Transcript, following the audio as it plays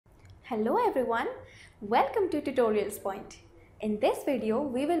Hello everyone, welcome to TutorialsPoint. In this video,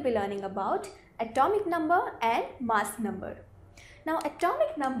 we will be learning about atomic number and mass number. Now,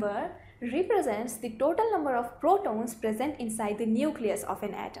 atomic number represents the total number of protons present inside the nucleus of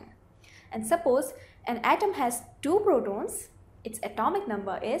an atom. And suppose an atom has 2 protons, its atomic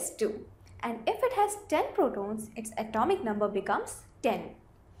number is 2. And if it has 10 protons, its atomic number becomes 10.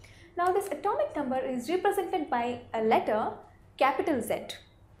 Now, this atomic number is represented by a letter capital Z.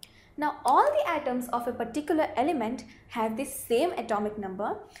 Now, all the atoms of a particular element have the same atomic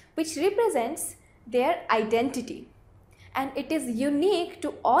number, which represents their identity, and it is unique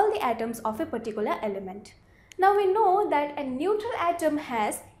to all the atoms of a particular element. Now, we know that a neutral atom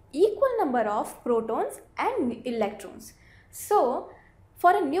has equal number of protons and electrons. So,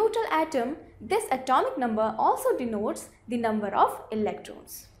 for a neutral atom, this atomic number also denotes the number of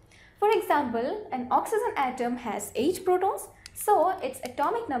electrons. For example, an oxygen atom has 8 protons, so its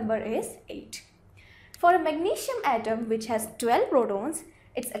atomic number is 8. For a magnesium atom which has 12 protons,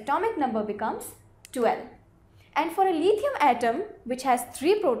 its atomic number becomes 12. And for a lithium atom which has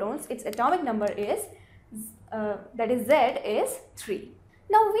 3 protons, its atomic number is, Z is 3.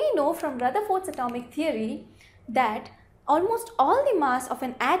 Now we know from Rutherford's atomic theory that almost all the mass of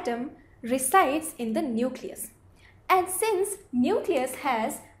an atom resides in the nucleus. And since nucleus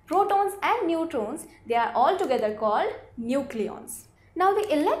has protons and neutrons, they are all together called nucleons. Now, the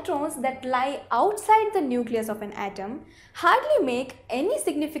electrons that lie outside the nucleus of an atom hardly make any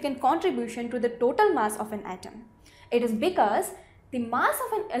significant contribution to the total mass of an atom. It is because the mass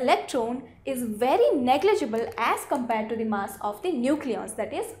of an electron is very negligible as compared to the mass of the nucleons,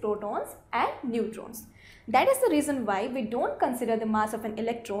 that is protons and neutrons. That is the reason why we don't consider the mass of an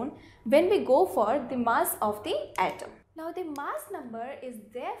electron when we go for the mass of the atom. Now, the mass number is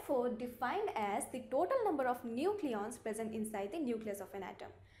therefore defined as the total number of nucleons present inside the nucleus of an atom.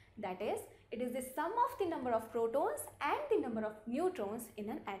 That is, it is the sum of the number of protons and the number of neutrons in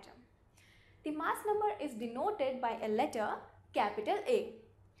an atom. The mass number is denoted by a letter capital A.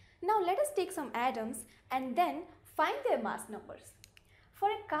 Now, let us take some atoms and then find their mass numbers. For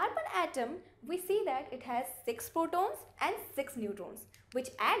a carbon atom, we see that it has 6 protons and 6 neutrons, which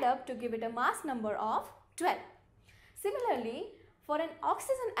add up to give it a mass number of 12. Similarly, for an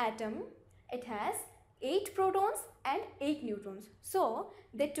oxygen atom, it has 8 protons and 8 neutrons. So,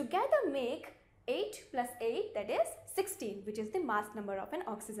 they together make 8 plus 8, that is 16, which is the mass number of an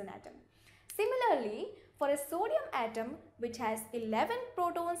oxygen atom. Similarly, for a sodium atom, which has 11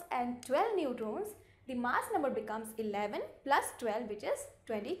 protons and 12 neutrons, the mass number becomes 11 plus 12, which is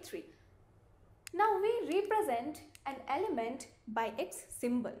 23. Now, we represent an element by its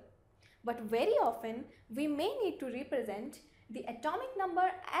symbol. But very often, we may need to represent the atomic number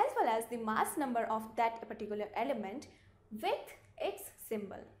as well as the mass number of that particular element with its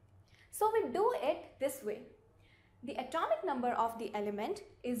symbol. So, we do it this way. The atomic number of the element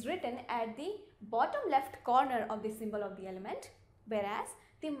is written at the bottom left corner of the symbol of the element, whereas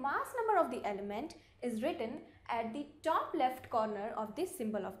the mass number of the element is written at the top left corner of the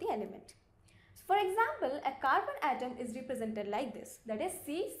symbol of the element. For example, a carbon atom is represented like this, that is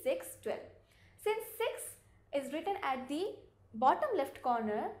C612. Since 6 is written at the bottom left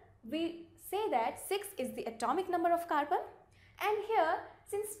corner, we say that 6 is the atomic number of carbon, and here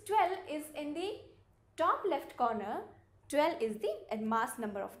since 12 is in the top left corner, 12 is the mass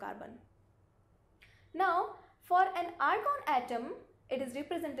number of carbon. Now, for an argon atom, it is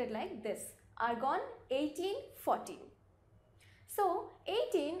represented like this, argon 1814. So,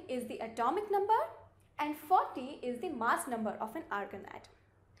 18 is the atomic number and 40 is the mass number of an argon atom.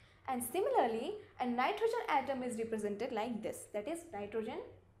 And similarly, a nitrogen atom is represented like this, that is nitrogen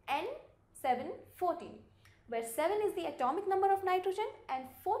N714, where 7 is the atomic number of nitrogen and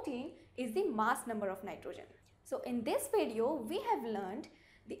 14 is the mass number of nitrogen. So, in this video, we have learned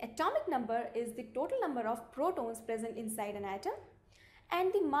the atomic number is the total number of protons present inside an atom,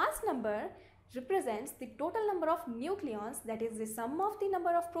 and the mass number represents the total number of nucleons, that is the sum of the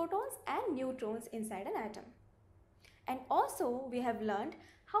number of protons and neutrons inside an atom. And also we have learned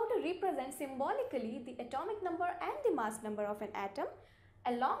how to represent symbolically the atomic number and the mass number of an atom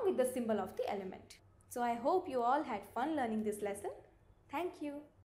along with the symbol of the element. So I hope you all had fun learning this lesson. Thank you.